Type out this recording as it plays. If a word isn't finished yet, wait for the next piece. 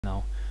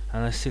now,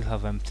 and I still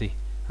have empty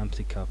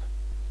cup.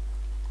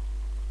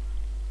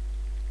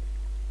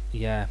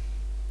 Yeah,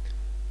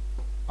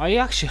 I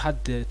actually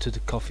had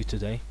the coffee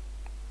today.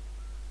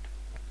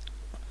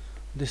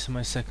 This is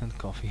my second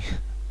coffee.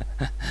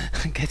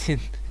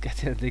 getting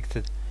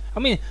addicted. I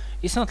mean,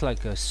 it's not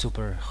like a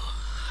super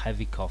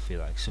heavy coffee,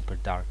 like super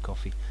dark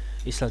coffee.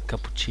 It's like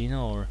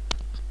cappuccino, or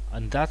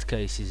in that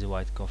case is a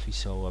white coffee.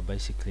 So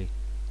basically,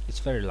 it's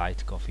very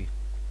light coffee.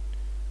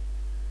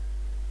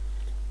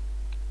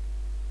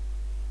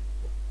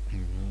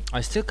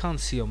 I still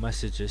can't see your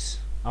messages.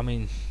 I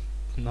mean,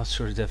 not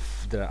sure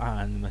if there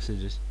are any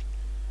messages.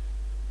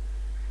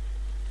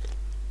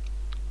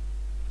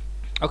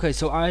 Okay,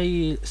 so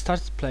I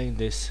started playing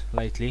this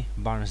lately,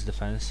 Barnes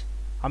Defense.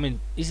 I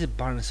mean, is it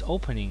Barnes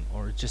opening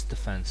or just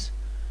defense?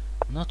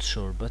 Not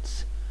sure,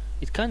 but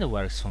it kind of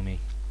works for me.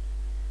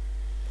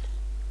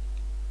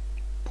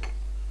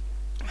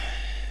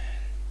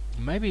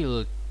 Maybe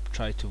we'll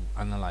try to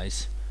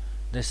analyze.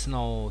 There's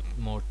no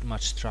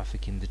much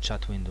traffic in the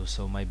chat window,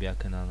 so maybe I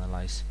can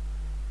analyze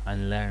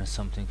and learn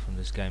something from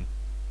this game.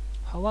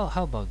 How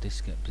about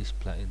this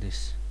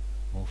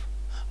move?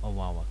 Oh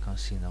wow, I can't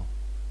see now.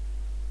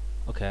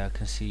 Okay, I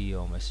can see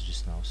your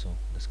messages now, so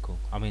that's cool.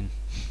 I mean,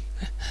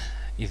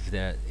 if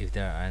there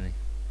are any.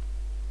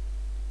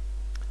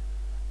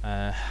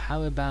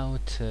 How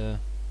about?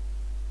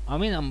 I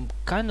mean, I'm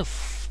kind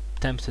of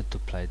tempted to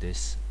play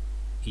this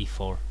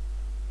e4.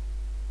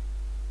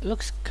 It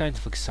looks kind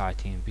of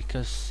exciting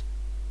because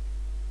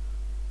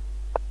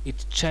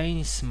it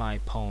changes my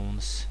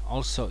pawns.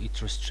 Also,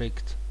 it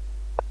restrict.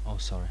 Oh,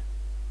 sorry.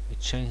 It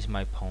changed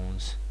my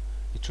pawns.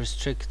 It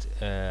restrict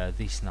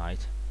this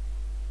knight.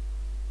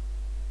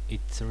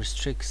 It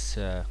restricts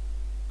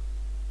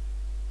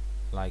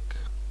like,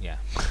 yeah.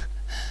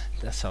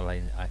 That's all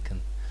I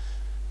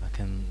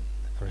can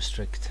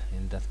restrict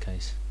in that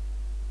case.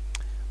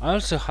 I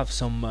also have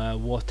some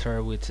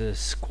water with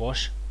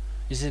squash.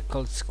 Is it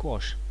called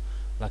squash?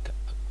 Like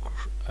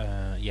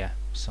yeah,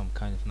 some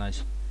kind of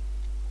nice.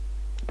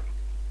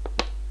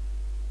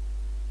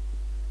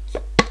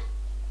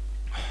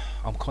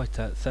 I'm quite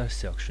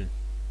thirsty actually,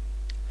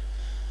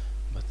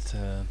 but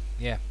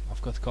yeah,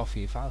 I've got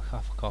coffee. If I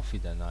have coffee,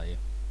 then I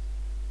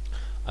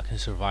can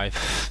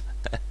survive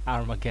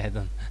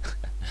Armageddon.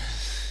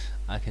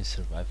 I can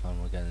survive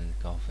Armageddon in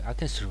coffee. I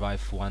can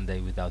survive one day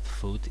without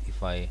food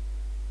if I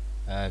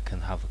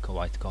can have a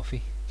white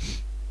coffee.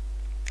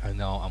 I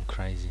know I'm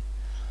crazy.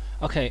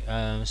 Okay,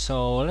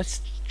 so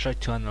let's try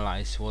to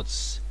analyze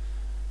what's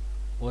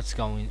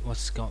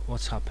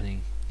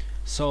happening.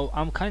 So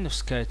I'm kind of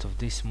scared of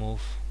this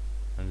move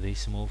and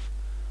this move.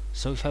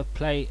 So if I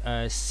play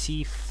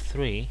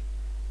c3,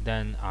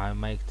 then I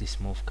make this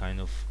move kind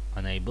of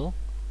unable,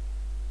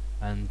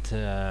 and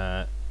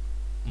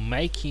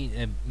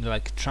making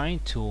like trying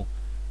to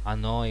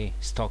annoy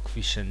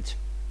Stockfish, and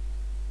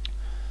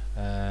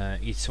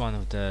it's one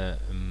of the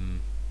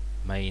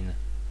main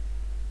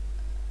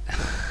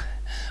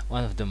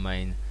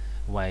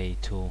way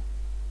to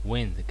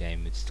win the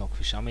game with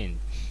Stockfish. I mean,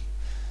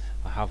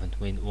 I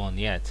haven't won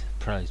yet,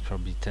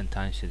 probably 10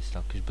 times with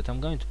Stockfish, but I'm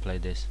going to play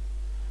this.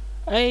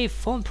 Hey,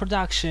 Phone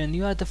Production,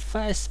 you are the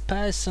first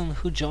person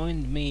who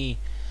joined me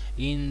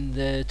in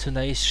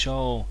today's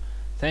show.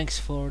 Thanks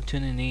for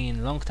tuning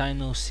in. Long time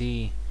no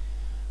see.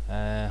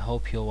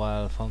 Hope you're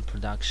well, Phone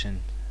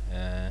Production.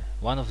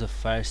 One of the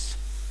first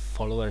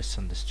followers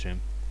on the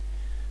stream.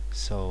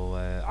 So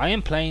I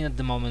am playing at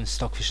the moment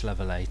Stockfish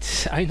Level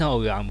 8. I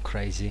know I'm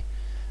crazy,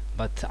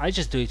 but I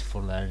just do it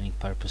for learning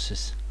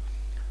purposes.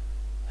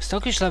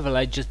 Stockfish Level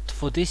 8, just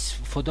for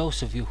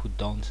those of you who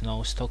don't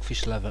know,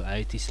 Stockfish Level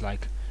 8 is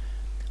like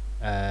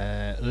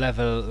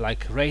level,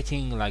 like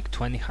rating like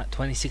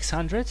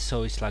 2600,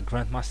 so it's like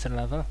Grandmaster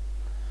level,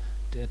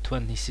 the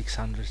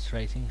 2600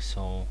 rating,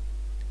 so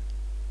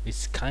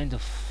it's kind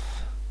of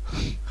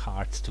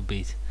hard to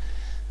beat.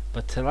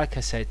 But like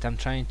I said, I'm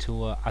trying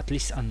to at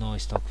least annoy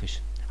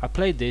Stockfish. I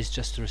played this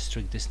just to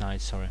restrict this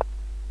knight, sorry.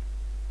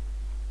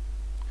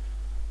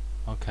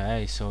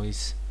 Okay, so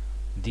it's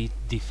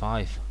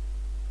d5.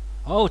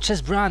 Oh, Chess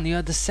Brand, you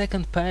are the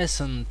second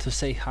person to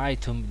say hi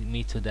to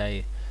me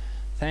today.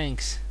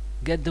 Thanks.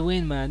 Get the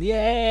win, man.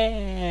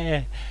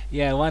 Yeah!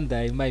 Yeah, one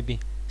day, maybe.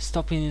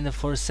 Stopping in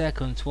for a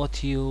second,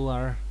 what you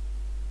are...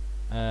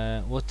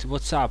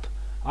 what's up?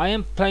 I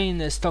am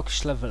playing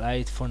Stockfish Level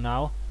 8 for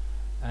now.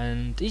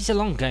 And it's a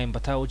long game,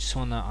 but I would just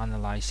wanna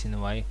analyze in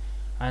a way.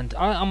 And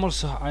I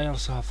also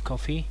have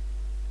coffee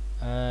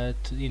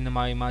in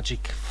my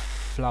magic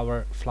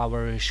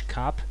flowerish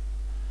cup.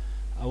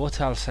 What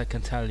else I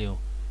can tell you?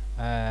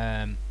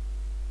 I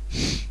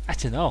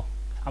don't know.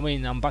 I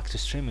mean, I'm back to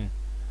streaming.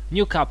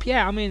 New cup,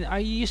 yeah. I mean,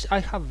 I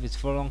have it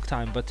for a long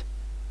time, but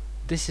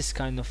this is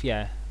kind of,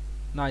 yeah,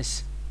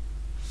 nice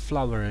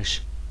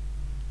flowerish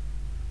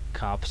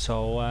cup.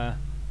 So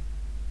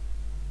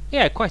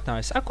yeah, quite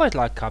nice. I quite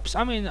like cups.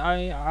 I mean,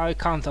 I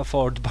can't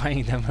afford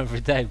buying them every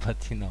day,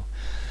 but you know,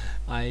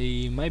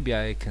 maybe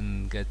I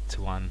can get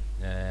one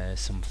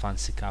some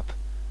fancy cup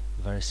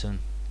very soon.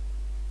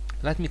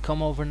 Let me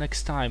come over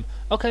next time.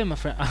 Okay, my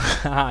friend.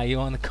 You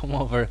wanna come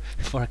over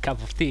for a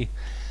cup of tea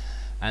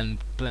and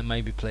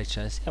maybe play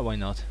chess? Yeah, why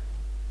not?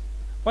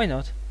 Why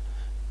not?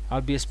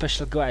 I'll be a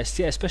special guest.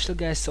 Yeah, special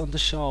guest on the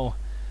show.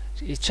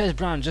 It's Chess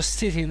Brown just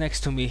sitting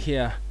next to me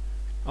here.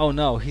 Oh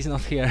no, he's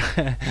not here.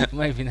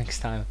 Maybe next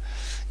time.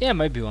 Yeah,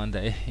 maybe one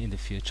day in the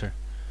future.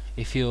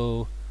 If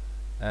you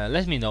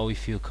let me know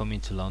if you come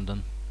into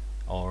London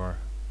or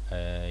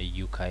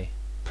UK.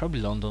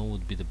 Probably London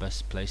would be the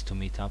best place to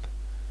meet up.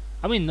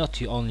 I mean, not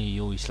you, only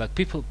you. It's like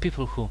people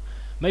who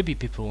maybe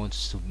people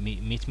wants to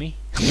meet me.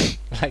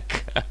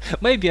 Like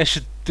maybe I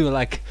should do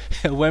like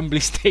a Wembley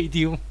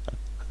Stadium.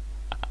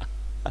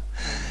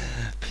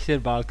 Peter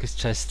Balkus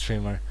chess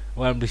streamer,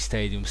 Wembley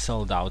Stadium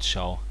sold out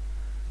show.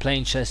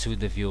 Playing chess with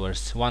the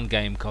viewers. One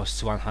game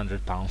costs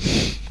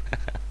 £100.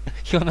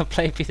 You wanna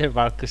play Peter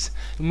Balkus?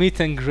 Meet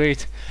and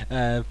greet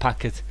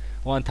packet,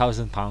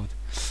 £1,000.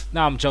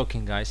 No, I'm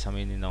joking, guys. I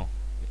mean, you know,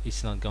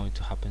 it's not going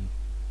to happen.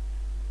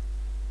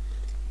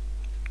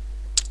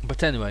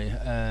 But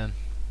anyway,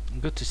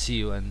 good to see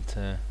you, and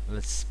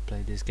let's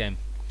play this game.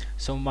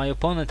 So my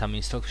opponent, I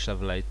mean, Stockfish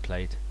Level 8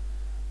 played.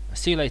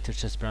 See you later,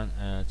 Chess Brand.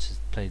 Just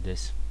play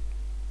this.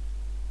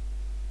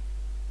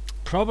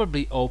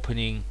 Probably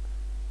opening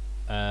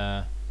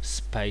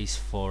space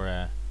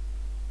for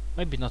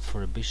maybe not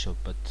for a bishop,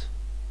 but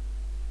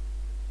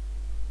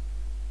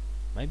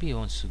maybe he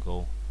wants to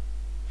go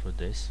for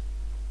this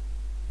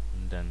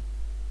and then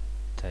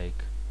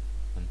take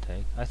and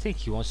take. I think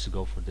he wants to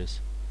go for this.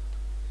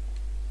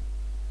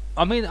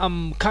 I mean,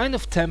 I'm kind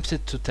of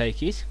tempted to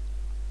take it.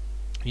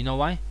 You know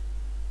why?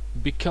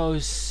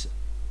 Because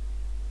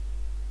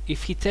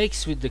if he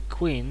takes with the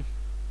queen,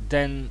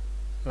 then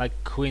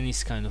like queen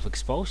is kind of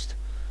exposed,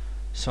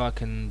 so I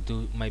can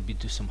maybe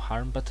do some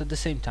harm, but at the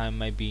same time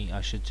maybe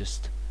I should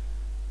just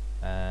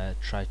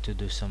try to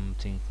do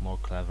something more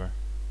clever.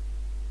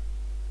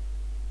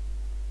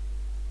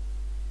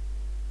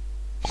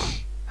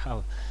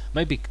 How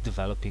maybe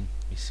developing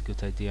is a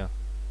good idea.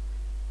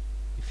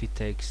 If he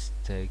takes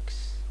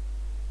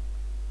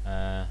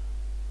yeah,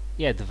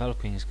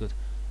 developing is good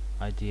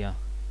idea.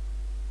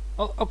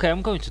 Oh, okay,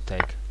 I'm going to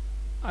take.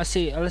 I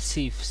see. Let's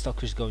see if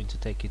Stockfish is going to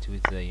take it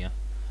with the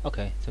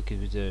okay, take it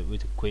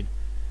with the queen.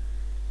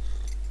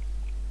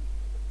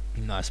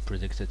 Nice,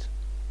 predicted.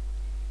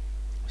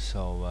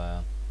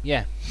 So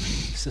yeah,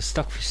 so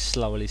Stockfish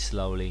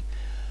slowly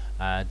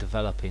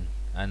developing,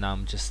 and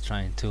I'm just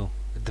trying to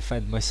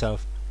defend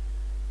myself.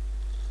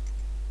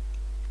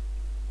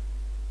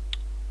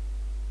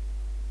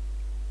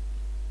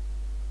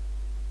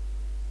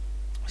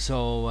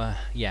 So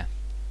yeah,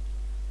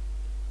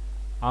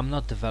 I'm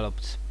not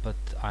developed, but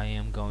I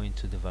am going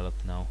to develop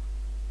now.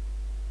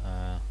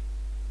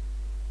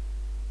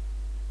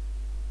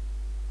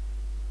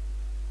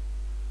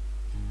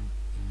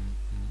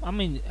 I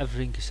mean,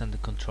 everything is under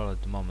control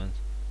at the moment.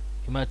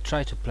 He might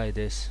try to play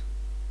this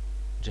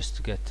just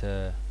to get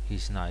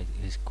his knight,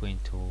 his queen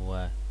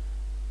to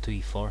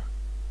e4,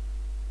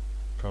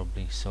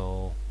 probably.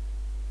 So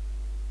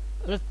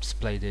let's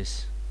play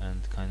this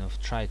and kind of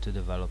try to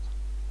develop,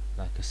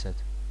 like I said.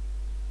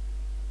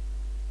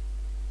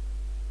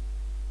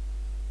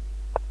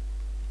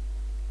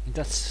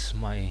 That's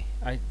my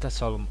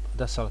that's all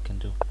I can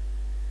do.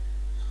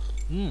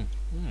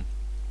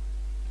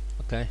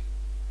 Okay,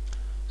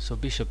 so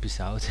bishop is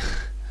out.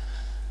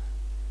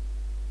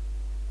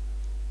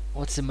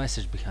 What's the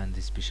message behind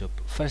this bishop?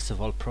 First of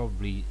all,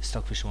 probably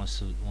Stockfish wants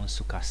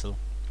to castle.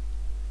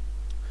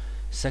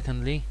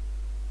 Secondly,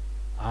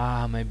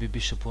 maybe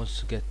bishop wants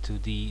to get to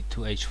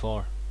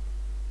h4.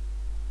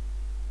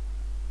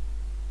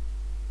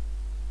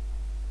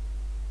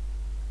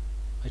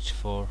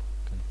 h4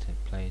 can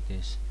play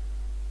this.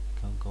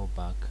 Can go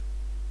back.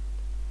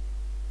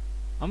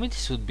 I mean,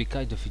 this would be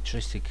kind of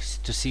interesting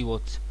to see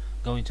what's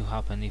going to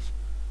happen if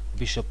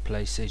bishop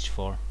plays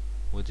h4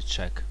 with a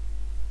check.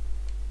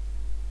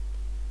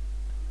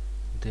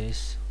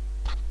 This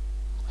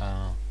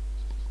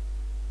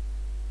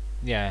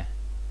yeah,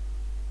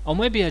 or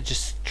maybe I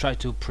just try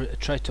to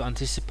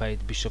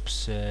anticipate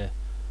bishop's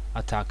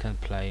attack and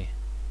play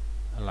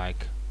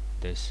like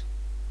this.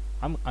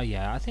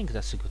 Yeah, I think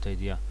that's a good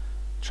idea.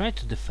 Try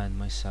to defend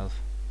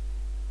myself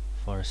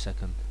for a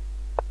second.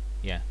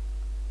 Yeah,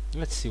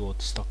 let's see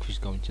what Stockfish is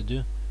going to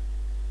do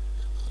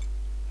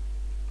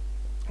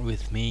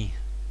with me.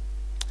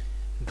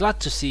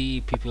 Glad to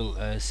see people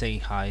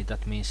saying hi.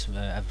 That means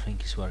everything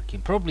is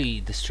working.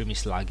 Probably the stream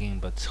is lagging,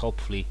 but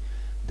hopefully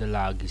the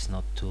lag is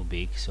not too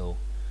big, so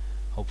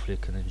hopefully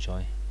you can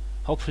enjoy.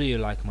 Hopefully you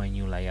like my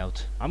new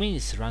layout. I mean,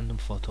 it's a random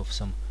photo of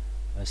some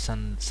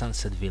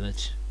sunset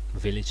village.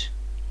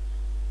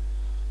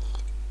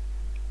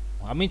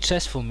 I mean,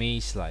 chess for me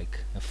is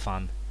like a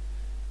fun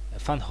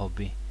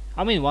hobby.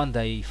 I mean, one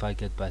day if I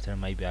get better,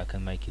 maybe I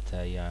can make it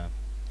a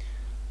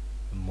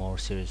more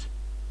serious.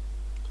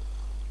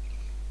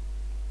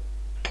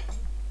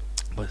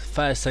 But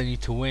first I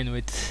need to win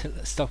with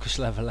Stockfish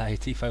Level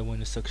 8. If I win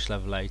with Stockfish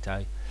Level 8,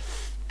 I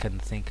can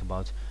think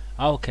about.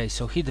 Okay,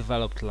 so he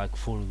developed like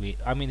fully.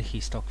 I mean,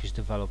 Stockfish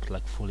developed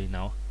like fully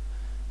now.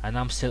 and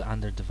I'm still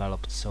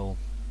underdeveloped, so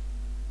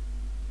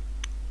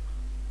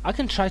I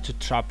can try to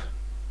trap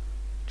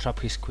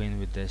his queen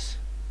with this.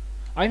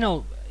 I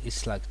know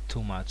it's like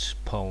too much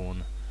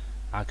pawn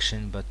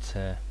action,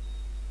 but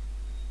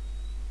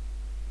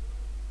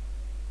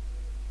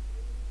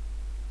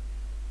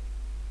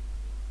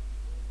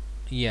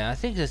yeah, I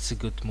think that's a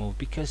good move,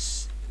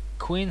 because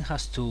queen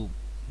has to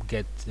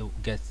get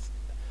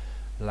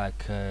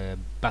like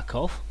back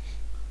off.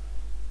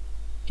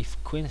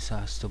 If queen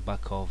has to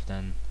back off,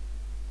 then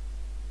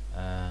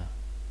uh,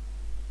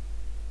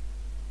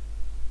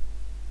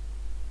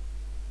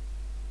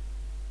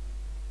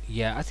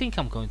 yeah, I think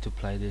I'm going to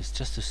play this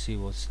just to see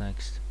what's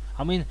next.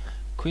 I mean,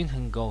 queen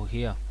can go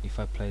here. If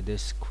I play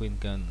this, queen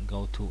can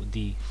go to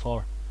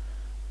d4.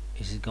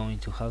 Is it going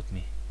to help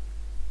me?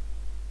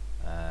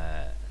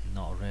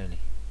 Not really.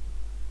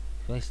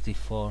 Place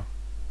d4.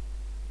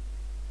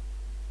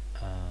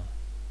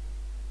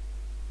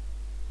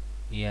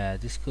 Yeah,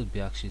 this could be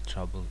actually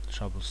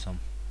troublesome.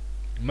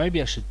 Maybe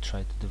I should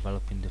try to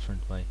develop in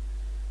different way.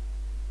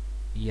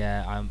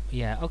 Yeah,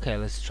 okay,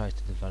 let's try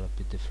to develop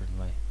it different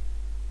way.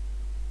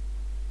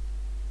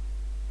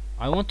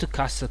 I want to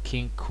castle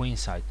queen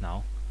side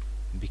now,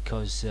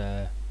 because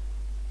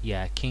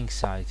yeah, king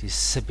side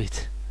is a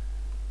bit.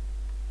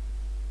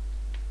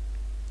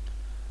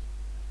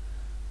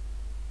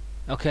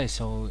 Okay,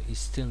 so it's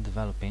still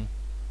developing,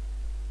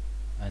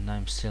 and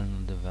I'm still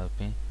not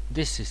developing.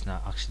 This is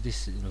not actually.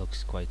 This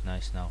looks quite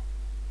nice now.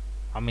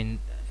 I mean,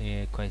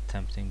 quite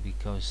tempting,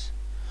 because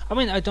I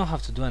mean, I don't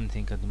have to do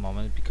anything at the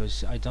moment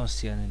because I don't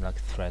see any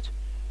like threat.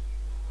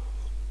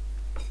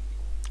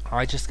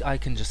 I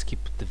can just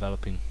keep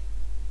developing.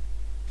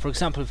 For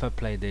example, if I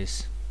play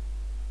this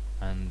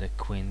and the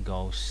queen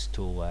goes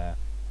to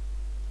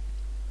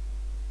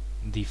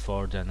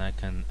d4, then I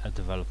can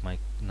develop my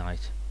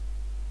knight,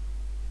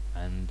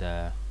 and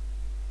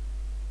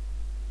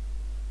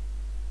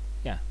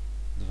yeah,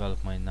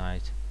 develop my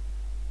knight,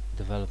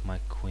 develop my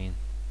queen,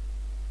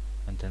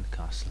 and then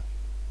castle.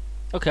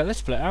 Okay,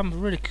 let's play. I'm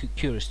really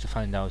curious to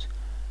find out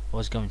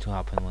what's going to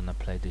happen when I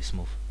play this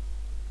move.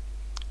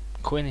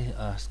 Queen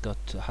has got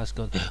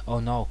oh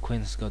no,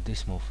 queen has got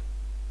this move.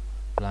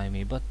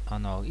 Blimey, but oh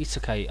no, it's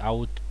okay. I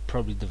would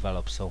probably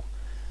develop. So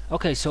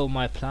okay, so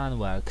my plan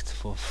worked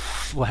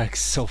works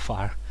so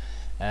far.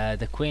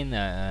 The queen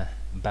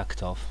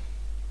backed off.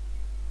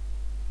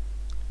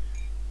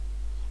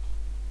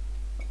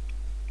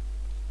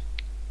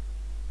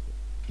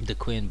 The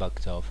queen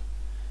backed off.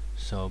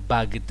 So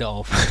backed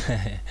off,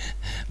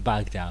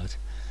 backed out.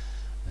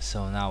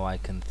 So now I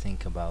can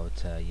think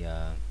about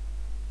yeah.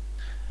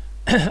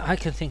 I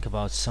can think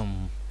about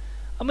some.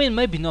 I mean,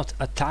 maybe not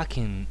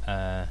attacking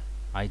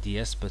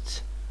ideas,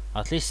 but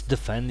at least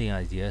defending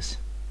ideas.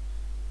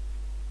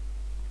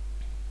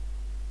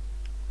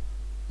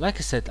 Like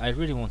I said, I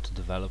really want to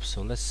develop,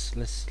 so let's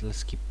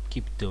keep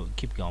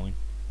going.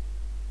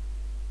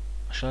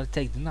 Shall I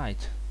take the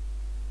knight?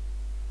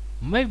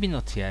 Maybe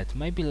not yet.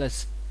 Maybe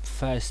let's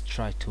first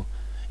try to.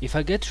 If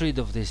I get rid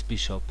of this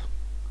bishop,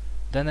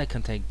 then I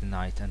can take the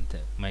knight and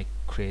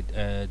create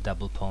a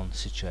double pawn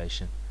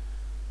situation.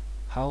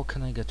 How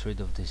can I get rid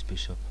of this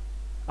bishop?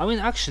 I mean,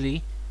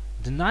 actually,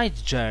 the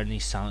knight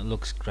journey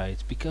looks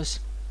great, because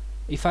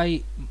if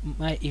I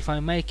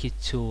make it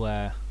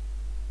to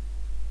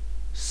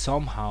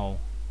somehow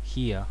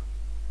here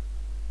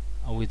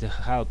with the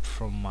help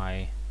from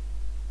my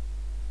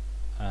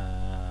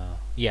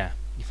yeah,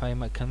 if I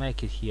can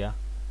make it here,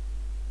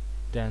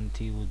 then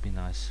it would be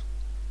nice.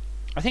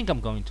 I think I'm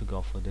going to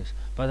go for this,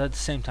 but at the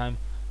same time,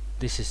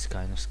 this is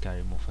kind of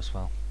scary move as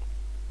well,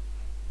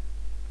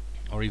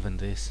 or even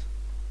this.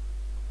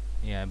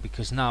 Yeah,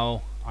 because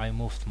now I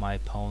moved my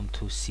pawn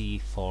to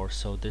c4,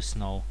 so there's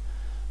no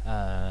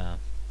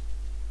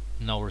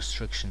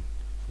restriction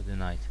for the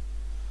knight.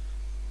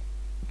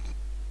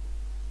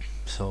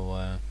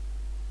 So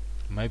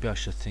maybe I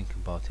should think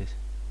about it.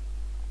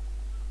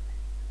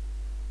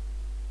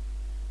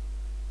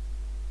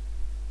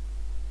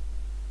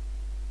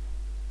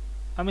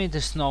 I mean,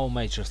 there's no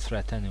major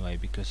threat anyway,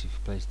 because if you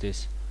place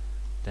this,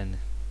 then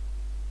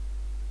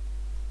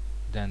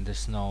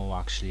there's no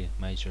actually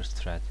major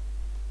threat.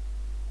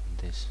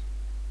 This,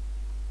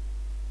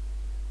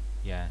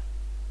 yeah,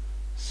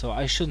 so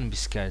I shouldn't be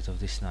scared of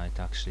this knight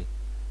actually.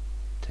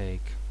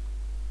 Take,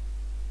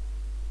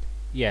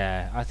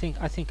 yeah, I think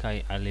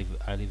I leave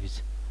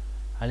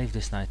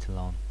this knight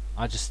alone.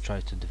 I just try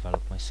to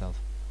develop myself.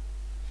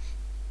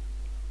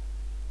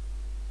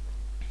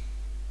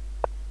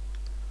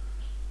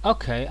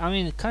 Okay, I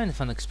mean, kind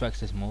of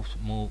unexpected move,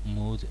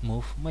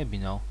 maybe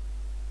no.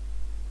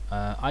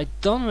 I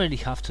don't really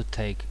have to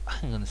take.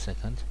 Hang on a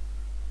second.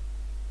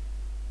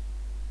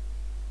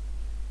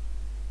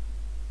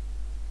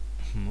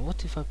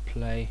 What if I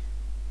play?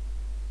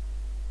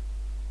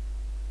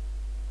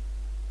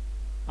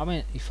 I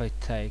mean, if I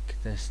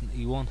take this,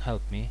 it won't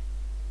help me.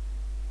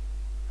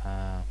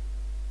 Oh,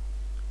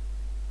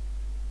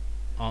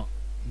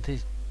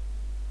 this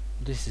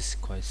is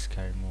quite a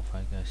scary move,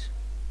 I guess.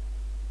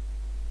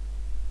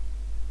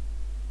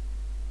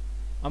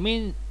 I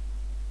mean,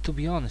 to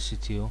be honest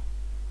with you,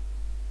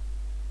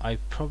 I'm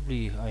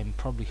probably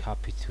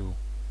happy to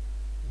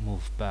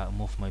move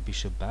my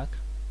bishop back.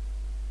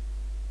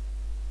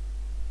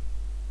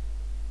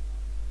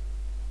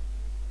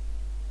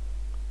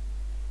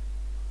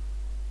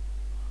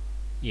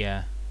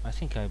 Yeah, I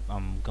think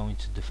I'm going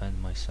to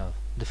defend my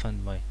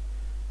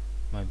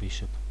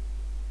bishop.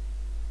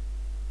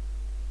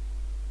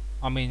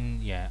 I mean,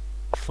 yeah,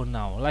 for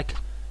now, like,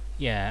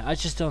 yeah, I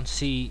just don't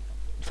see.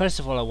 First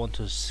of all, I want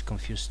to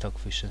confuse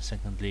Stockfish, and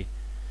secondly,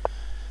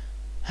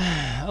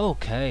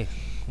 okay,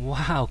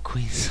 wow,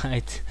 queen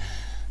side.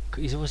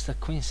 It was the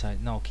queen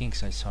side, no, king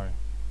side. Sorry,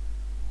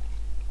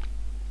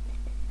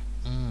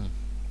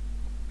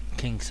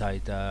 king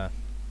side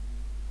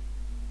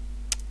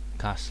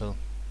castle.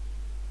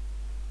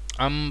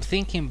 I'm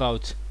thinking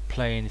about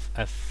playing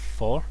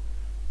f4,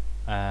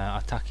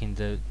 attacking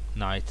the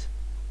knight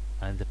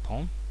and the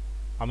pawn.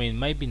 I mean,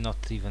 maybe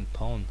not even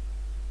pawn.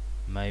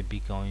 Maybe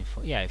going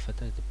for, yeah, if I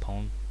take the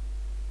pawn,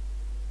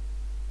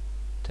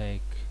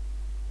 take.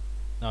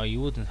 No,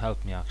 you wouldn't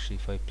help me actually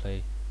if I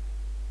play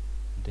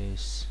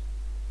this.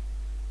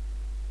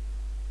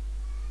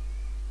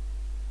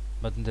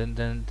 But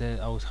then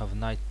I would have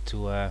knight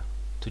to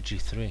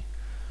g3.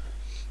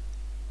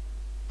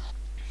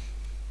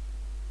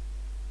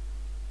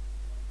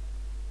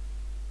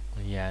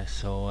 Yeah,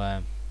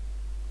 so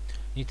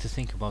need to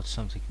think about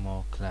something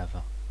more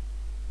clever.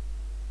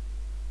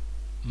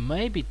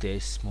 Maybe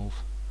this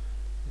move,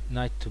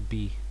 knight to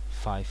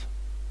b5,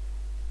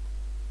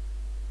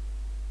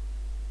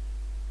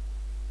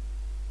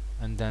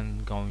 and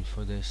then going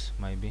for this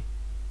maybe.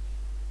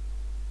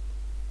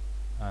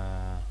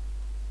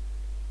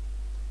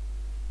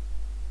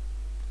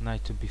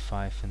 Knight to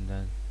b5 and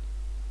then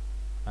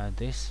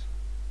this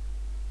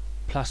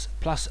plus.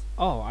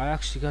 Oh, I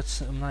actually got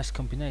some nice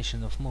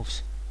combination of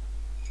moves.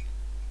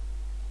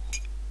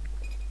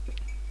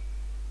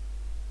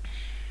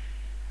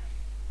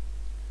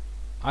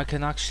 I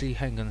can actually,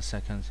 hang on a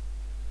second,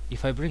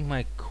 if I bring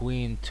my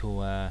queen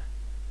to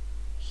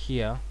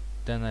here,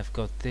 then I've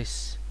got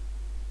this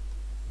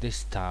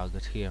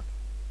target here,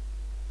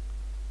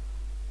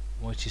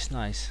 which is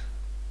nice.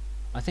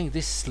 I think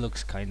this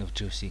looks kind of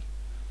juicy.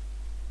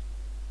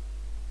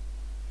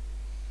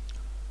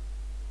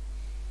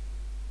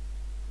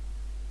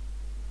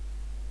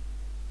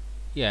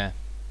 Yeah,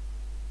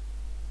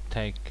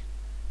 take.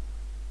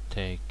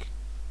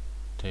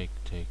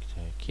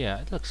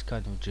 Yeah, it looks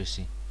kind of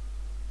juicy.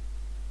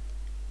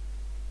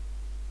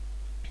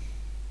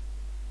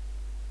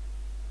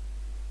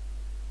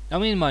 I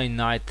mean, my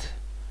knight,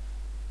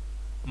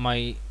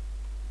 my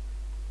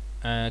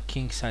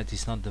king side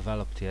is not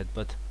developed yet,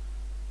 but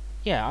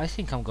yeah, I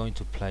think I'm going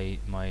to play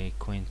my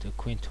queen to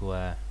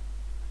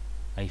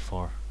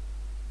a4.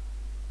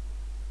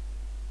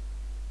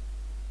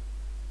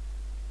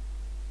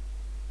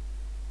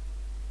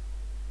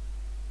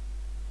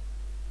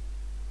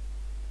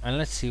 And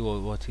let's see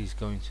what he's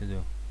going to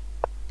do.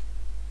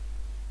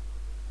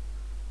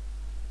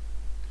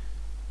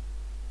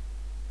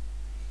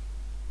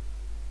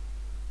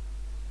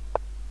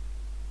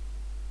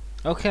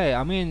 Okay,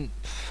 I mean,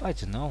 I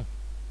don't know.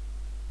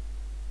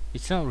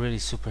 It's not really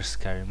super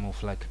scary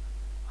move. Like,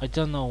 I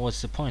don't know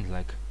what's the point.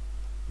 Like,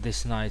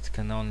 this knight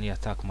can only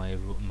attack my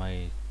rook,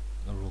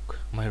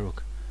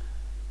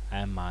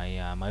 and my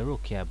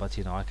rook. Yeah, but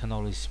you know, I can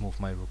always move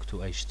my rook to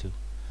h2.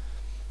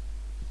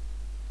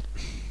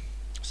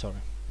 Sorry,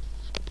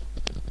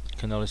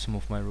 can always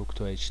move my rook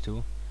to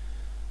h2,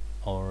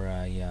 or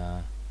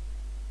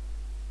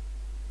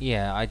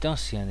yeah, I don't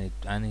see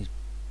any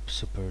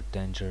super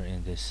danger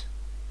in this.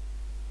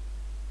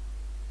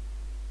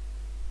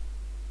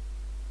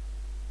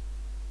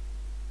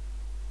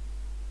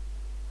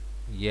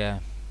 Yeah,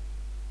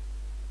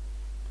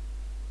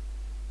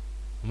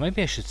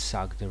 maybe I should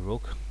sack the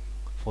rook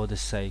for the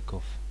sake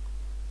of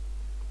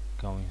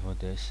going for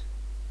this.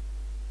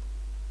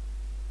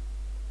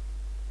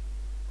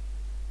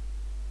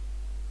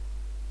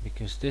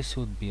 Because this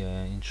would be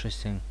an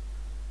interesting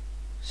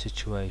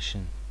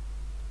situation.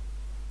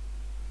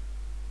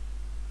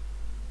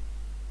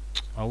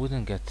 I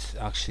wouldn't get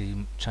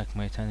actually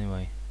checkmate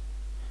anyway.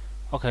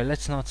 Okay,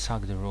 let's not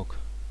sack the rook.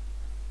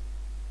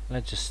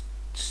 Let's just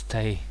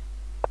stay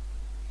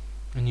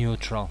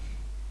neutral.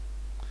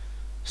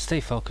 Stay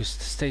focused,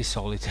 stay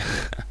solid.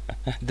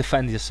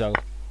 Defend yourself.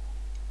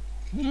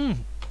 I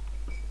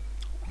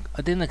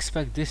didn't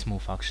expect this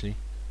move actually.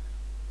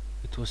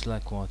 It was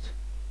like what?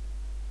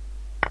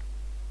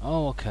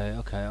 Oh,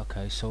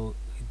 okay. So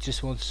it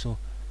just wants to.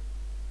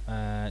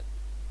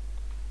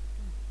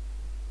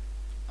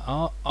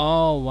 Oh,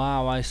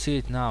 wow! I see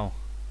it now.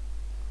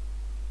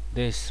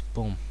 This,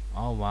 boom.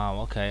 Oh, wow.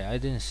 Okay, I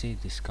didn't see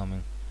this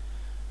coming.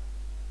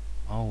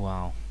 Oh,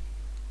 wow.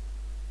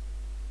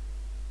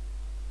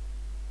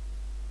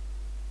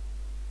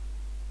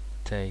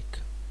 Take.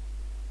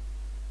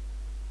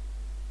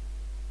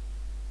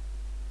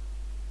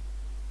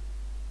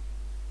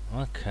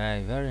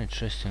 Okay, very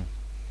interesting.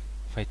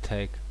 If I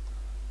take,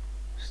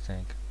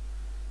 stake.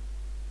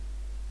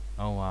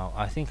 Oh wow,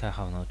 I think I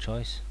have no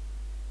choice.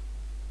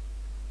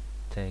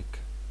 take.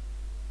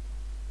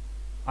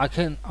 I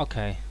can,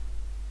 okay.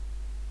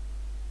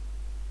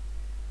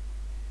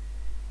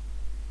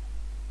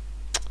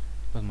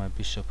 But my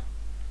bishop.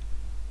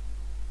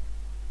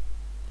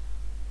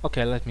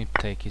 Okay, let me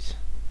take it.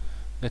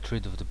 Get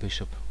rid of the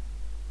bishop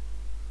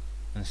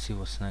and see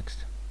what's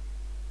next.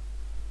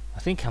 I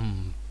think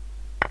I'm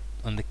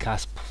on the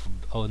cusp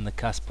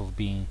of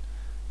being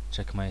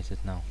checkmated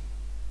now.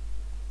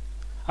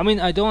 I mean,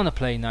 I don't want to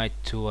play knight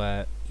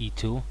to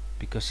e2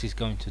 because he's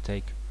going to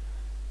take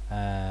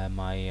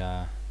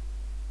my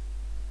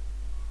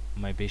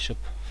bishop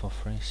for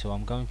free. So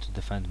I'm going to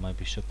defend my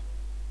bishop.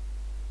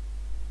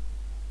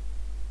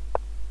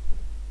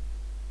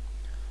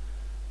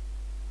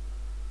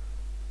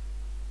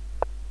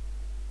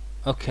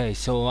 Okay,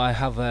 so I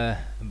have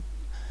a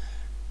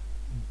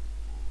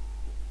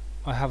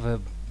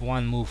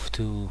one move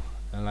to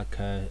like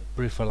a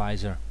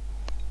breathalyzer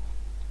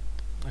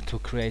to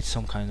create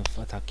some kind of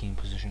attacking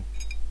position.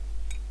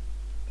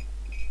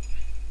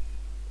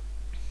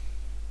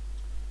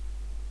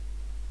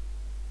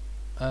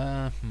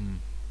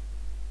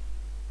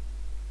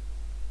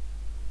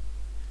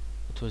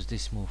 What was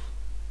this move?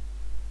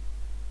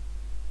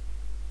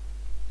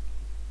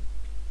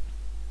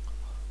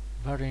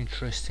 Very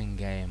interesting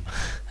game.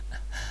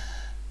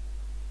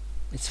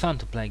 It's fun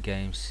to play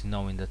games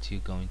knowing that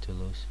you're going to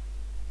lose.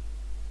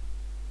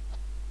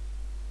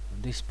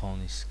 This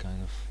pawn is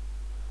kind of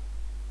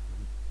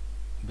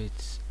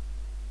bit.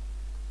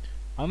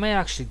 I may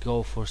actually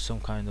go for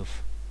some kind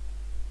of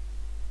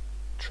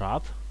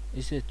trap.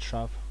 Is it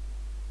trap?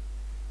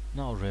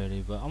 Not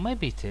really, but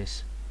maybe it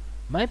is.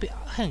 Maybe.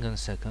 Hang on a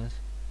second.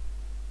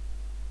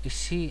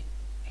 Is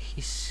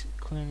he's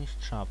queen is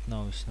trapped?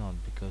 No, it's not,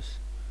 because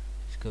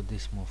he's got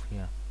this move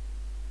here.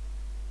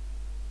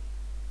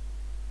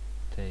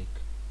 Take.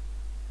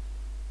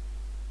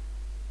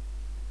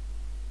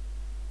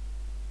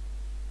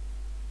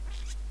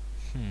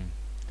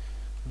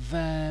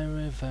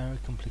 Very, very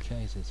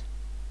complicated.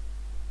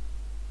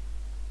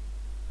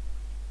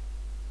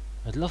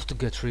 I'd love to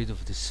get rid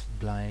of this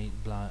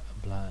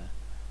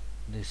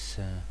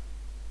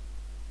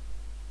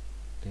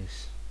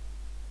this.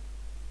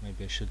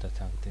 Maybe I should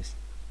attack this.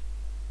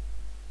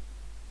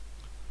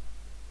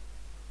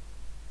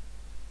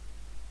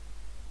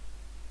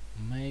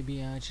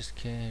 Maybe I just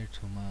care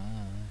too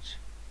much.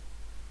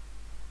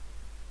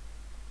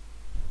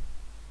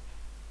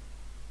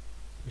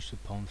 Push the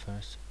pawn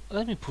first.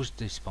 Let me push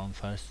this pawn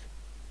first.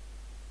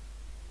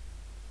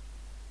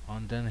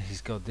 And then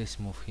he's got this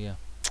move here.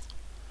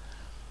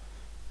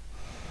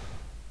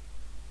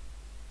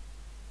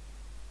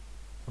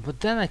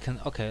 But then I can,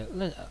 okay,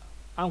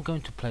 I'm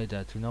going to play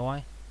that, you know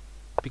why?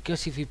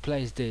 Because if he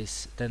plays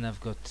this, then I've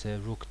got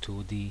rook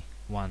to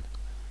d1,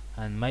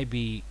 and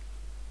maybe,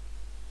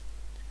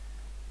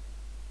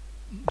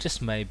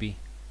 just maybe,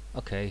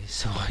 okay,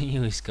 so I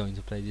knew he's going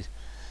to play this.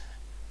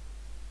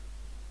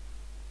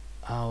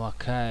 Oh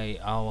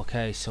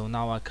okay, so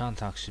now I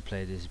can't actually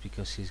play this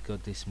because he's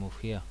got this move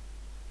here.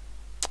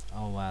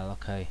 Oh well,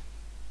 okay,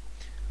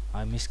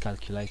 I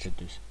miscalculated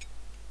this.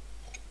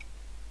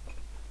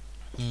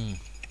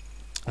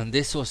 And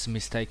this was a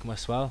mistake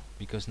as well,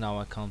 because now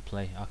I can't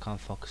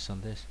focus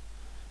on this.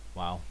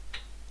 Wow.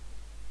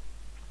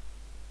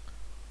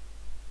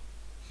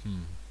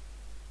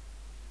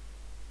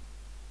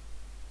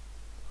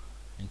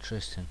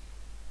 Interesting.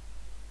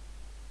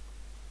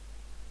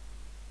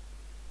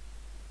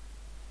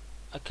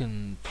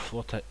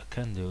 What I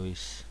can do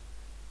is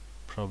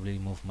probably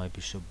move my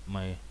bishop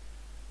back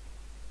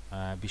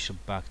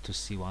to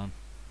c1.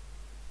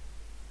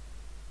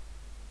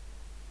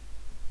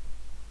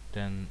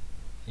 Then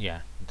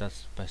yeah,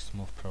 that's the best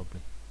move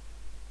probably.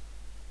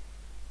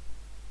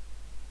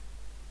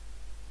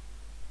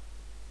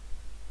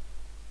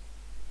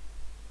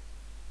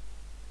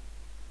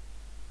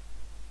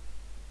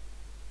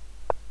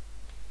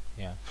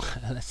 Yeah.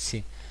 Let's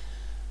see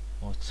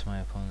what my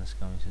opponent's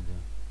going to do.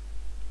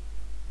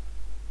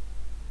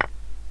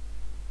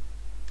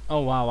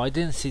 Oh wow, I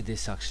didn't see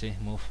this actually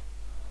move.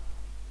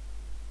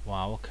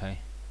 Wow, okay.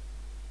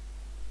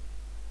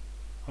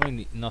 I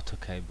mean, not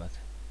okay, but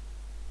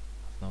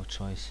I've no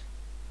choice.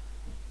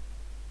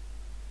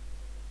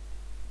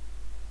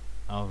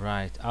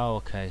 Alright, oh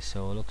okay,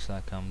 so it looks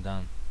like I'm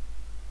done.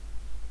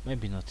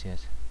 Maybe not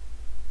yet.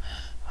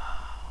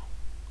 Wow.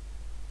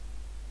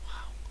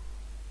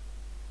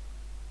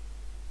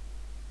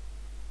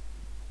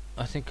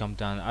 I think I'm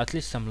done. At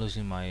least I'm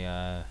losing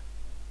my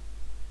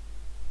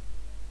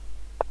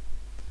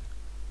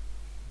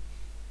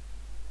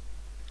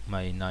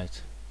my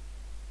knight.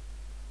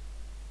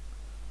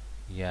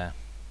 Yeah.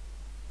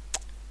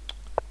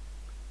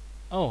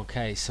 Oh,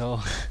 okay,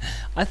 so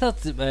I thought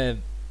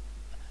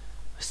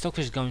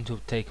Stockfish is going to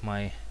take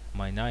my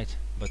knight,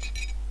 but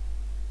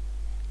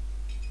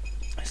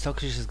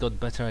Stockfish has got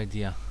better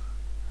idea.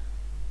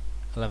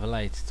 Level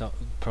 8,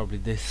 probably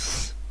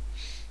this.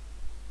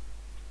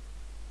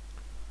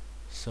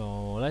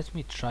 So let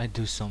me try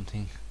do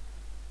something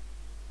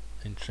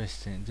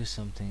interesting. Do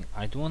something.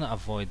 I don't want to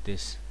avoid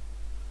this.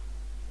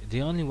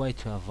 The only way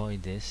to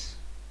avoid this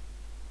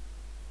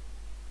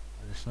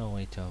There's no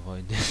way to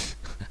avoid this.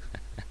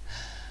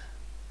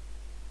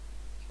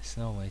 There's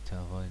no way to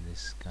avoid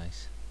this,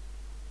 guys.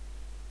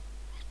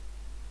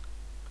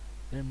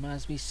 There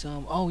must be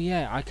some. Oh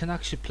yeah, I can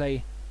actually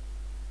play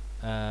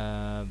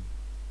uh,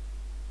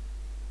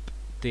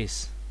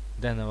 this.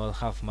 Then I will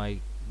have my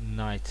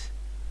knight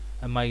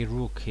and my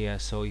rook here.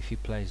 So if he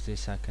plays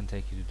this, I can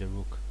take it to the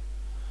rook.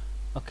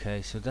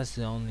 Okay, so that's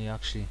the only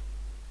actually.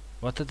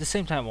 But at the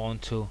same time, I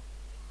want to.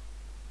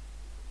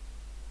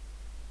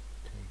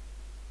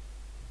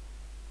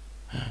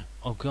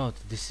 Oh god,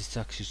 this is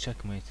actually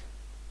checkmate.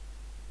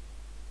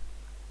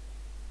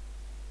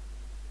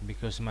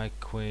 Because my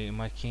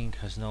king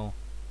has no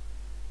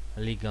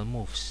legal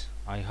moves.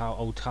 I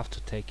would have to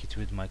take it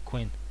with my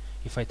queen.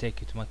 If I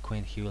take it with my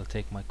queen, he will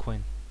take my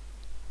queen.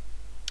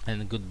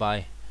 And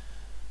goodbye,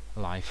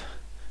 life.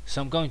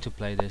 So I'm going to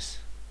play this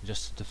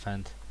just to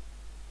defend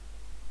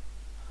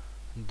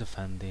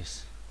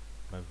this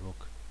by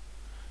rook.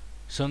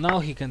 So now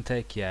he can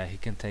take, yeah, he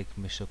can take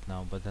bishop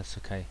now, but that's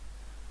okay.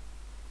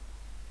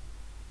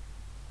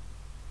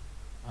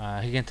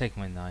 He can take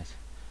my knight.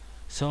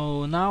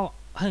 So now,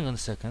 hang on a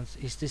second,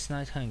 is this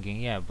knight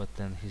hanging? Yeah, but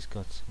then he's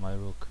got my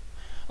rook.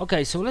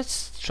 Okay, so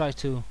let's try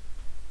to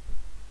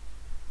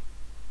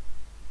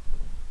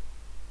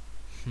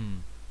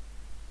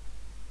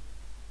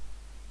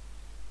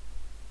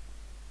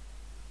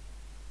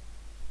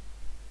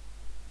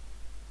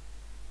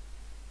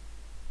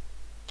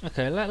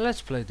Okay,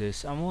 let's play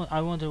this. I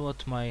wonder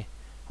what my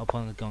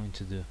opponent going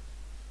to do.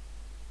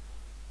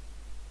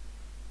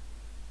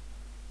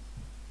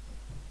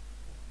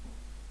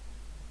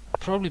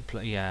 Probably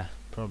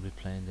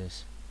playing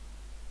this.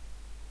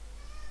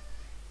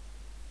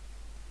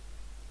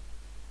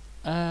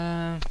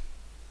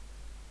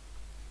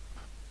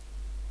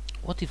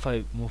 What if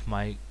I move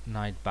my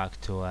knight back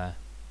to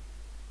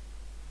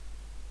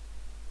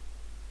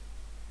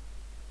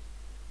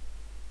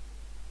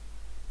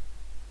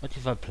what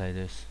if I play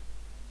this?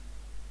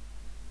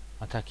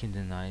 Attacking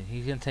the knight.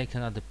 He can take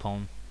another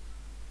pawn.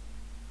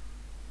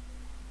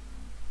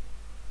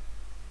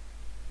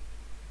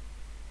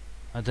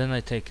 And then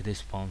I take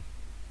this pawn.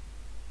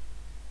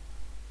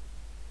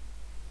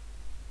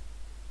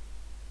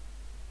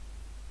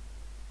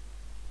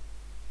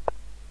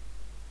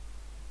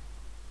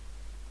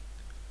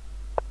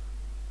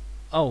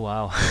 Oh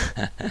wow.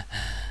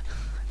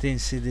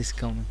 Didn't see this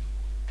coming.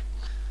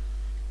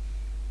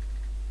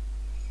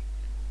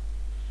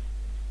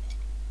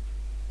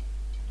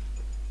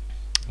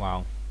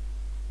 Wow.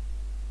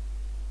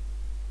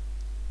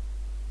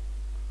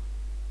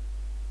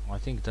 I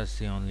think that's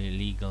the only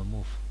legal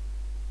move.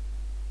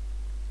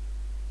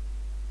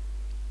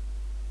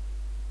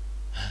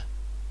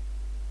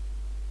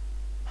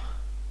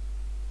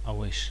 I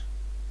wish.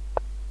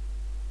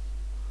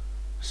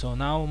 So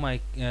now my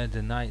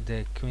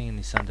the queen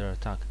is under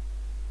attack.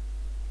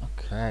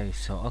 Okay,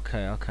 so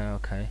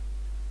okay.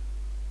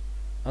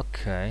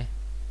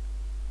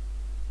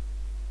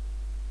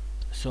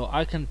 So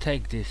I can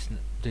take this.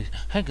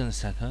 Hang on a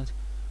second.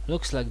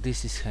 Looks like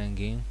this is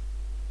hanging,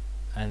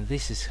 and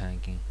this is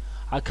hanging.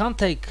 I can't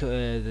take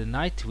the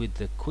knight with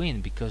the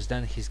queen because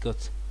then he's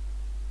got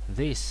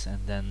this,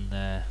 and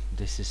then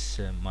this is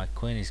my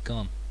queen is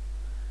gone.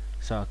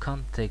 So I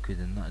can't take with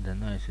the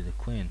knight with the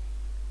queen.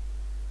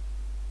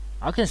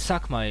 I can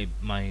sack my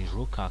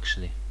rook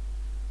actually.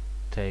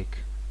 Take.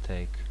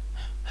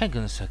 Hang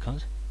on a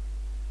second.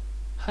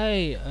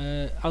 Hey,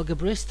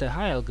 Algebriste.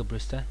 Hi,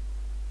 Algebriste.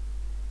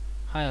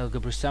 Hi,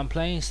 Algebriste. I'm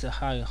playing.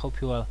 Hi, hope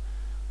you well.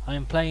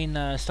 I'm playing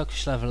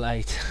Stockfish Level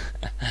 8,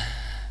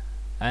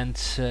 and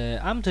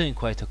I'm doing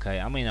quite okay.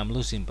 I mean, I'm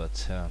losing,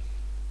 but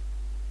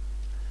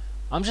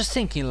I'm just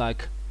thinking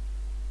like,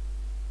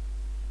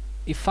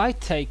 if I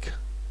take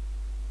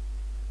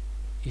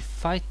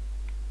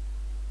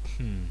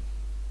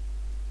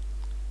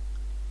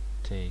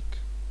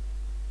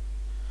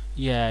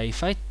yeah,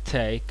 if I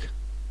take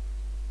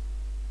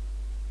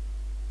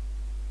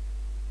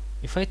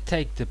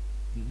the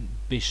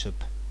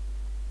bishop,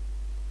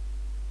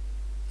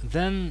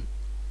 then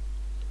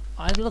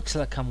it looks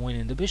like I'm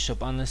winning the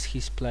bishop, unless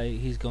he's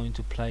going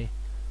to play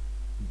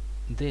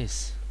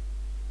this.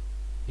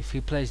 If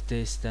he plays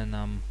this,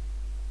 then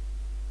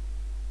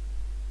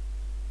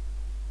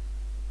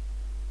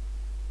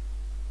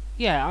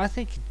yeah, I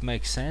think it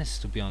makes sense,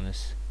 to be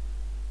honest,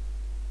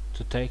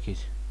 to take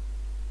it.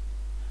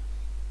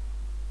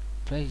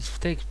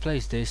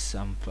 Plays this.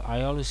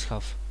 I always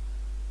have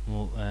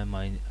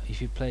my. If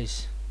he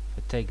plays,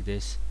 if I take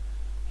this,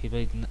 he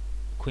played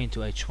queen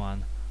to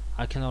h1.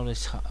 I can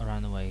always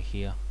run away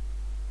here,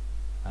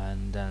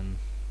 and then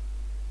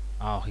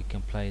he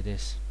can play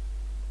this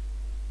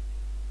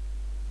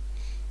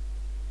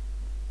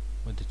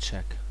with the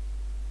check.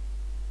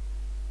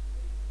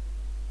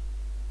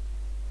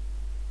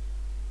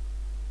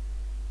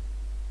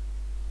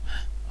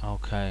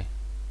 Okay,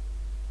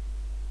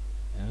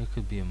 and it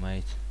could be a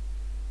mate.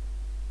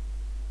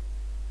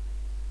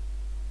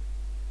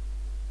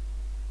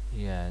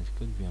 Yeah, it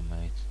could be a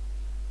mate.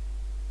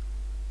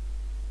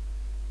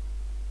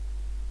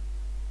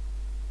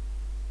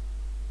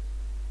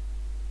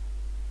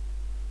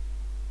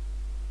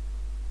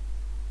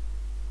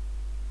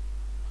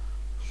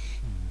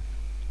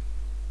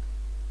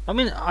 I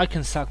mean, I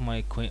can sack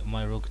my queen,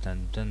 my rook,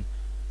 then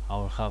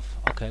I'll have.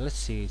 Okay, let's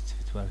see if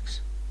it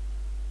works.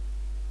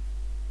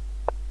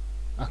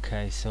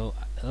 Okay, so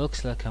it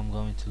looks like I'm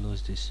going to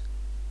lose this.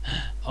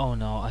 Oh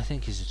no, I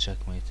think it's a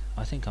checkmate.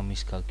 I think I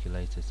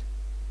miscalculated.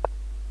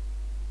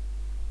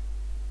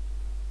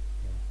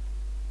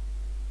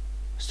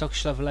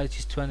 Stockfish level 8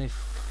 is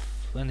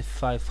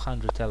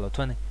 2500 elo.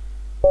 20.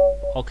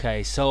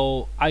 Okay,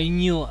 so I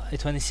knew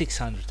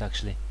 2600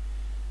 actually.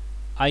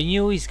 I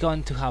knew it's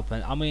going to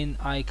happen. I mean,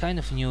 I kind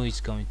of knew it's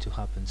going to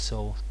happen,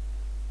 so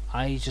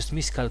I just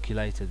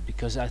miscalculated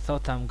because I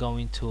thought I'm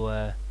going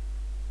to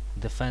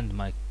defend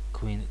my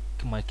queen,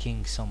 my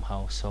king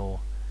somehow.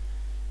 So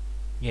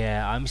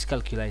yeah, I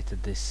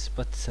miscalculated this,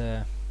 but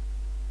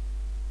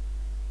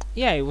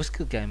yeah, it was a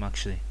good game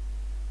actually.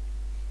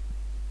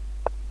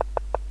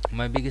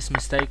 My biggest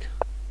mistake.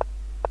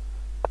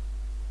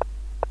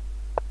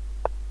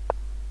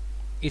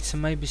 It's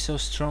maybe so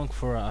strong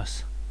for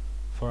us.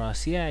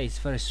 Yeah, it's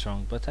very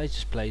strong, but I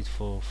just played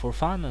for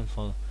fun and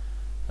for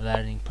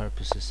learning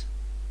purposes.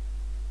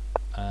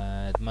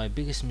 My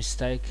biggest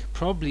mistake,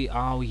 probably.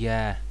 Oh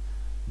yeah,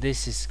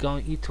 this is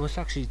going. It was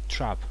actually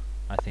trap,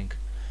 I think,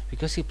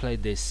 because he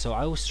played this. So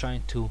I was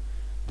trying to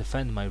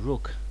defend my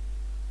rook.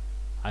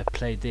 I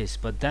played this,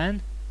 but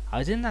then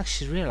I didn't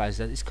actually realize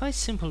that it's quite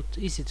simple,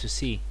 easy to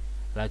see,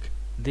 like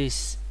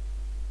this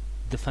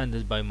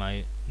defended by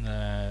my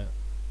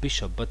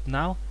bishop. But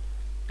now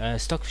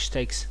Stockfish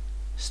takes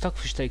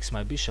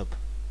my bishop,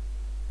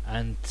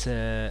 and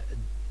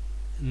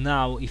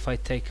now if I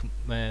take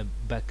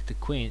back the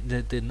queen,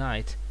 the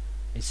knight,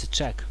 it's a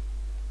check.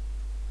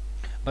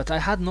 But I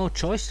had no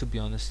choice, to be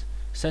honest.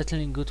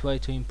 Certainly a good way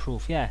to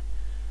improve. Yeah,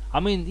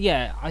 I mean,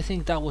 yeah, I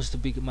think that was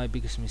my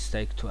biggest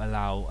mistake, to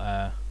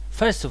allow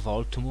first of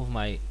all to move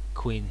my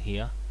queen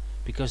here,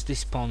 because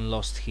this pawn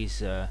lost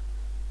his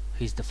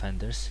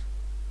defenders,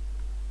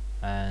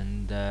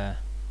 and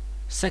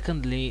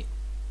secondly,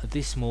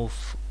 this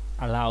move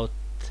allowed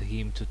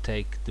him to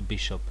take the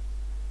bishop,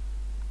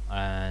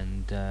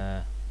 and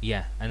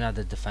yeah,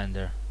 another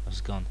defender was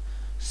gone.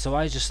 So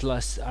I just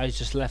left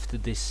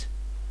this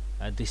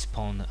this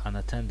pawn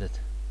unattended,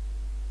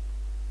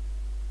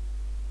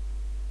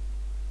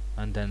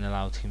 and then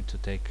allowed him to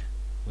take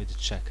with the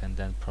check, and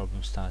then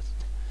problem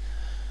started.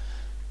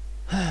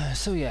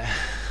 So yeah,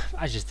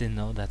 I just didn't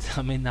know that.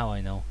 I mean, now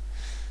I know.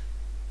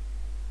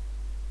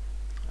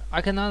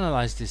 I can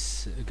analyze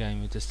this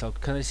game with the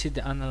stock. Can I see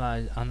the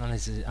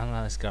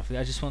analyze graphic?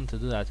 I just want to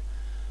do that.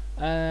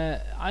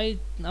 I'm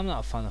not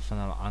a fan of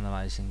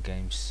analyzing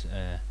games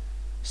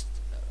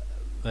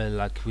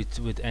like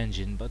with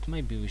engine, but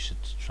maybe we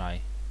should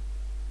try.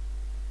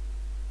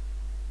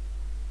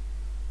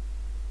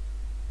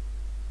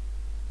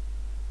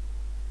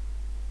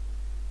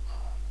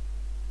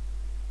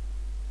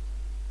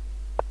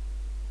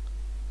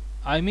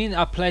 I mean,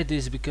 I played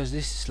this because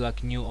this is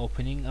like new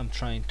opening. I'm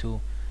trying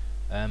to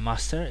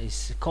master.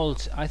 It's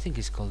called, I think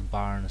it's called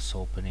Barnes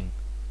opening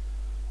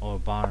or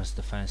Barnes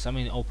defense. I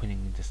mean opening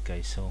in this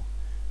case. So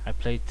I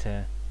played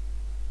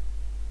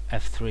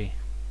f3.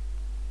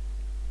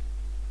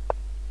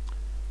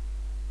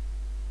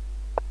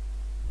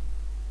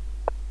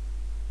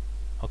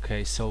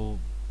 Okay, so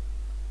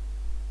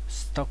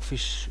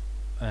Stockfish.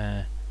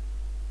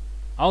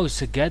 Oh,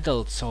 it's a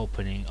Gedelt's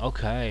opening.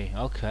 Okay,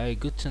 okay,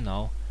 good to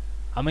know.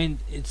 I mean,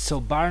 it's so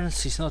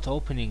Barnes is not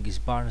opening, it's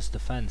Barnes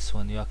defense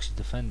when you actually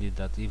defend it.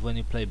 That if when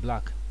you play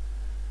black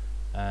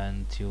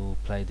and you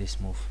play this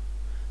move,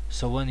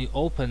 so when you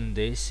open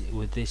this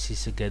with this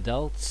is a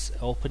Gedelt's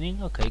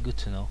opening. Okay, good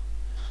to know.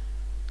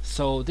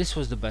 So this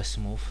was the best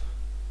move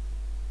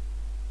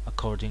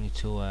according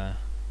to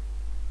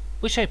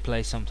which I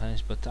play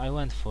sometimes, but I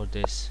went for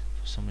this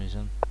for some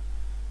reason,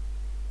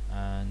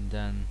 and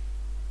then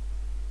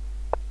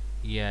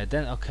yeah,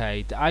 then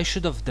okay, I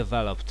should have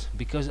developed,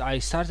 because I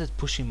started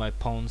pushing my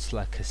pawns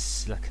like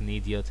an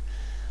idiot.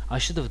 I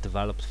should have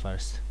developed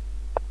first.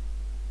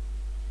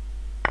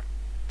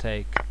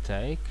 Take.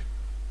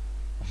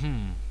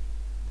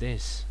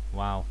 This.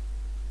 Wow.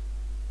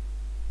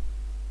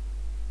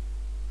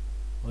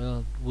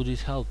 Well, would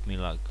it help me?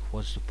 Like,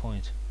 what's the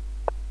point?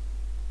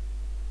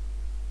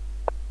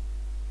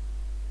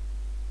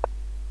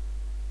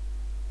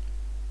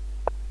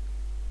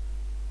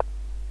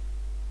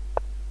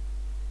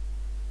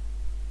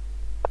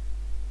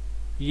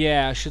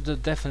 Yeah, I should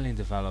have definitely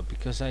developed,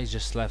 because I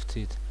just left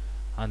it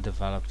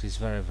undeveloped. It's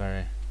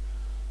very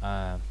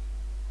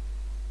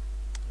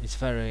it's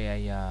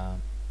very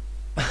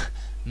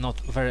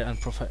not very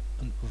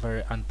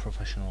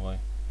unprofessional way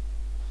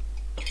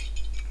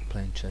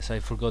playing chess. I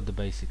forgot the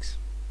basics.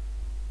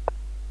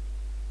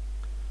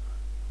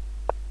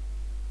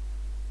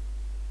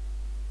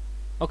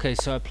 Okay,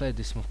 so I played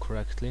this move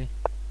correctly.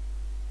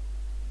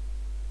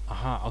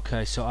 Aha,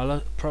 okay,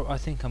 so I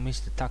think I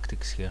missed the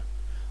tactics here.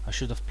 I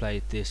should have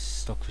played this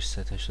Stockfish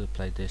set. I should have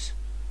played this.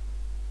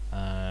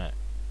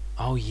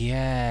 Oh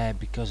yeah,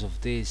 because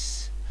of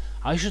this,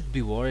 I should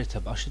be worried.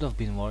 I should have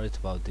been worried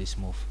about this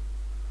move.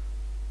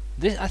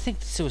 I think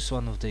this was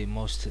one of the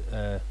most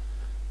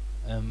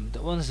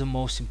That one is the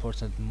most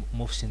important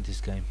moves in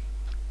this game.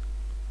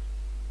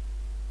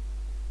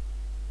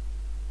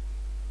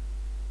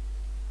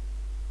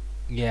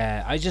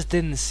 Yeah, I just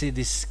didn't see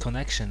this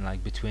connection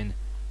like between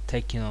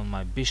taking on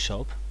my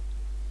bishop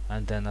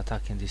and then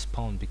attacking this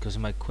pawn because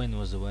my queen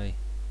was away.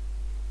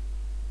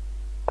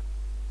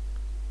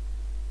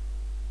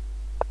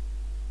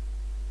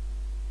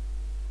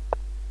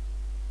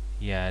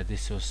 Yeah,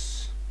 this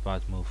was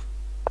bad move.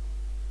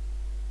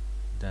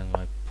 Then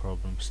my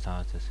problem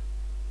started.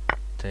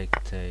 Take,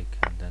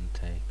 and then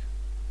take.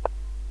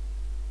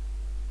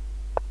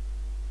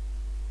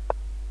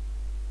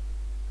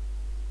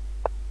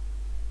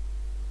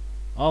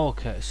 Oh,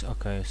 okay,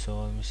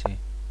 so let me see.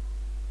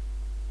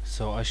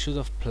 So I should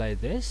have played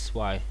this.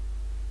 Why?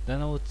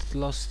 Then I would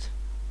lost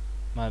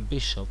my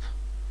bishop.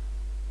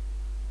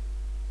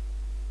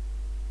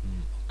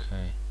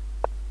 Okay.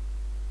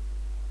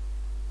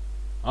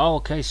 Oh,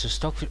 okay. So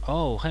Stockfish.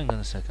 Oh, hang on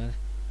a second.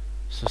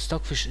 So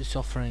Stockfish is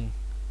offering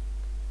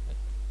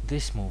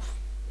this move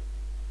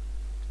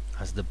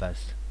as the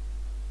best.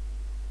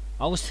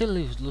 I will still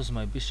lose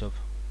my bishop.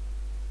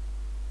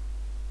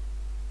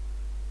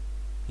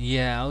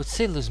 Yeah, I would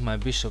still lose my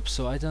bishop.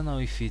 So I don't know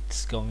if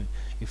it's going,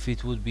 if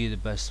it would be the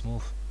best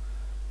move.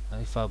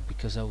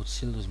 Because I would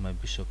still lose my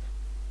bishop.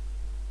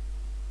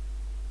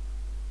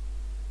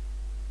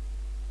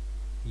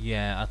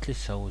 Yeah, at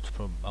least I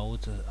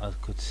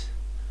could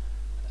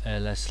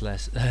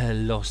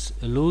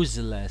lose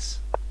less.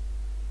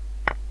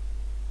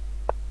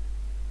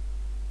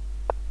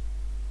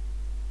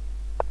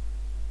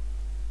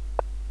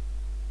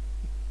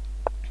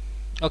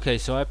 Okay,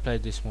 so I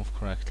played this move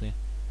correctly,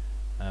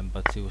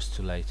 but it was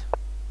too late.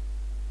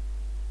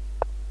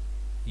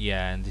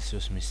 Yeah, and this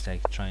was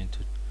mistake trying to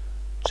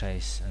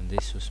chase, and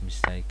this was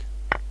mistake,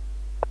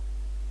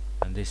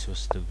 and this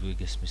was the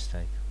biggest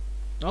mistake.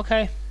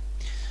 Okay,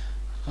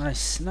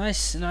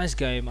 nice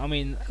game. I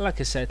mean, like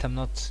I said, I'm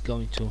not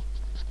going to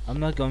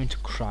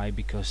cry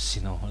because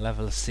you know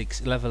level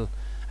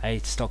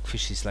 8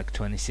 Stockfish is like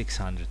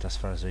 2600 as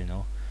far as I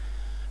know.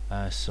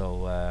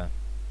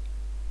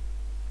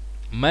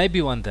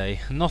 Maybe one day.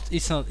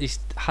 It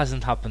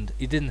hasn't happened.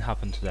 It didn't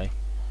happen today.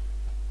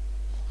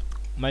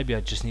 Maybe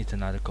I just need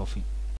another coffee.